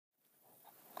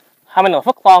Having a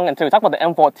Phuc Long until we talk about the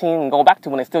M14 and go back to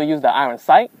when they still use the iron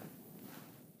sight.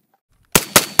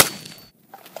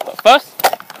 But first,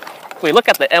 we look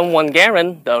at the M1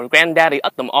 Garand, the granddaddy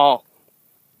of them all.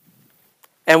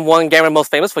 M1 Garand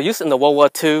most famous for use in the World War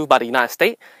II by the United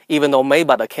States, even though made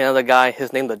by the Canada guy,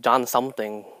 his name is John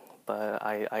something, but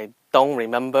I don't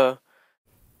remember.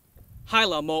 Hai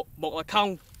là một là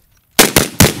không.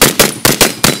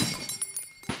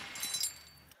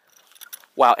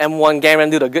 While M1 Garand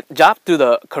do the good job through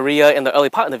the Korea and the early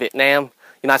part of the Vietnam,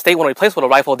 United States want to replace with a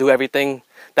rifle, do everything.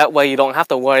 That way you don't have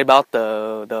to worry about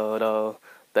the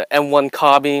M1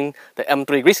 carbine, the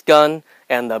M3 grease gun,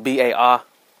 and the BAR.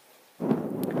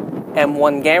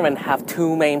 M1 Garand have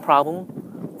two main problems.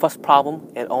 First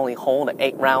problem, it only holds an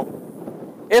 8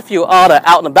 round. If you are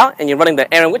out and about and you're running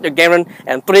the errand with your Garand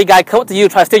and 3 guys come up to you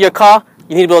try to steal your car,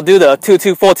 you need to be able to do the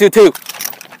 22422.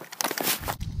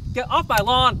 Get off my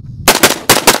lawn!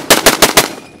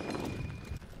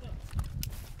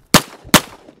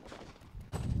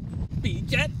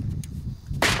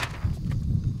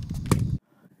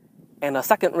 And the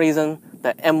second reason,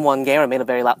 the M1 Garand made a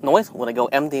very loud noise when they go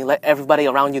empty, let everybody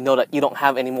around you know that you don't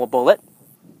have any more bullet.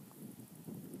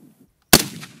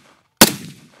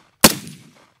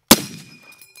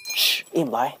 Shh, im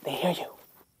lại, they hear you.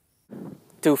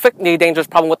 To fix the dangerous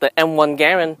problem with the M1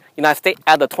 Garand, United States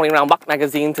added the 20-round box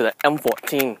magazine to the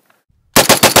M14.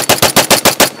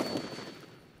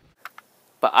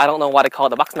 But I don't know why they call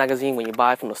it the box magazine when you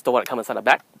buy from the store that comes inside the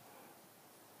back.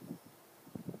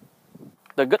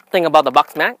 The good thing about the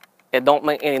box mag, it don't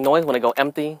make any noise when it go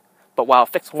empty, but while it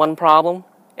fixed one problem,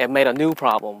 it made a new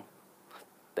problem.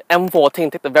 The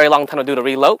M14 took a very long time to do the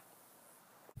reload.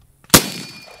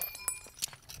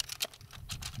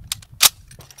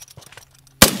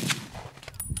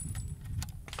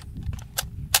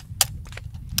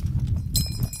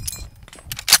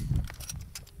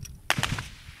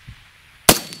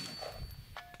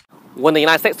 When the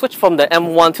United States switched from the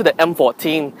M1 to the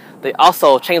M14, they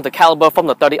also changed the caliber from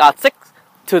the 30-06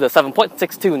 to the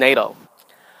 7.62 NATO.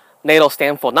 NATO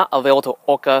stands for not available to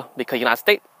Orca because the United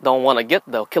States don't want to get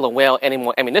the killer whale any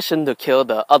more ammunition to kill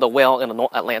the other whale in the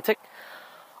North Atlantic.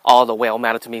 All the whale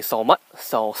matter to me so much,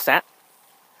 so sad.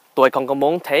 Tôi không có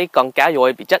muốn thấy con cá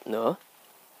voi bị chết nữa.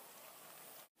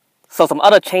 So some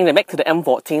other change they make to the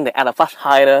M14, they add a flash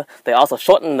hider, they also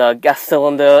shorten the gas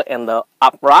cylinder and the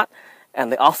op rod,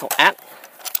 and they also add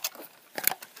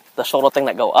the shoulder thing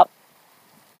that go up.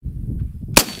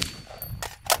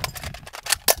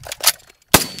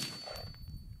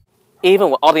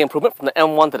 Even with all the improvement from the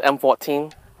M1 to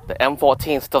the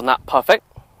M14 is still not perfect.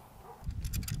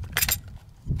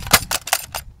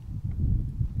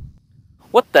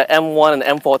 With the M1 and the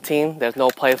M14, there's no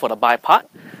place for the bipod,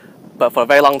 but for a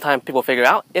very long time people figure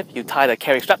out if you tie the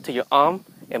carry strap to your arm,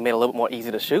 it made it a little bit more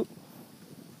easy to shoot.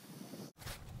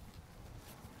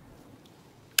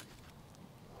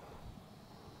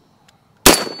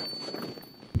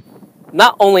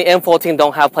 Not only M14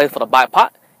 don't have place for the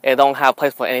bipod, it don't have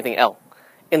place for anything else.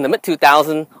 In the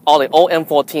mid-2000s, all the old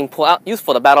M14 pulled out used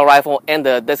for the battle rifle and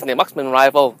the designated marksman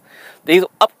rifle. These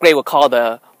upgrades were called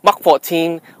the Mach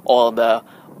 14 or the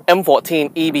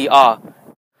M14 EBR.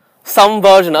 Some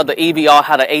version of the EBR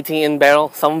had an 18-in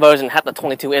barrel, some version had the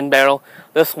 22-in barrel.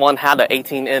 This one had the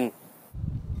 18-in.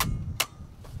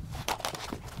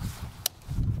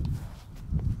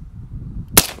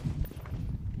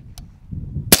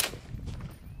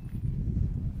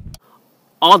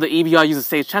 All the EBR uses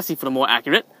Sage chassis for the more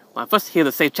accurate. When I first hear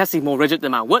the Sage chassis more rigid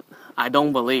than my wood, I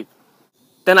don't believe.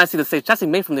 Then I see the Sage chassis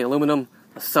made from the aluminum,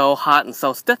 so hot and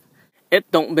so stiff. It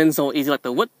don't bend so easy like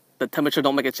the wood. The temperature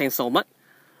don't make it change so much.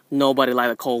 Nobody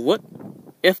like a cold wood.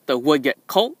 If the wood get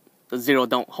cold, the zero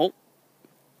don't hold.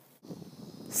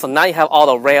 So now you have all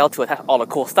the rail to attach all the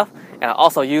cool stuff. And I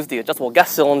also use the adjustable gas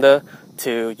cylinder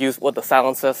to use with the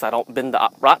silencer so I don't bend the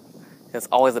rod. It's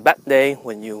always a bad day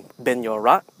when you bend your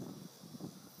rod.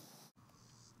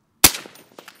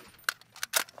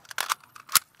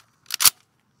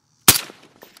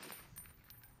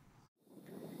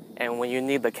 And when you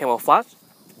need the camouflage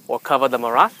or cover the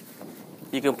mirage,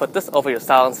 you can put this over your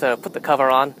silencer, put the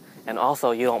cover on, and also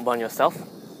you don't burn yourself.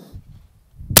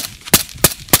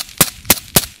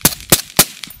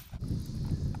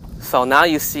 So now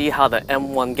you see how the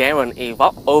M1 Garand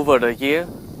evolved over the year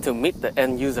to meet the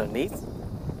end user needs.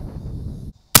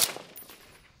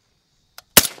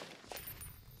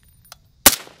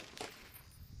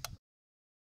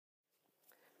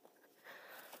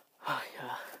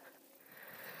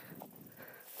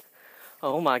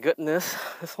 Oh my goodness,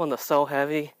 this one is so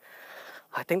heavy.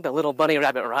 I think the little bunny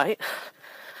rabbit, right?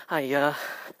 Oh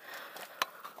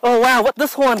wow, what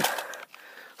this one?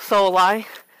 so lie.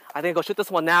 I think I'll shoot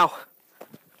this one now.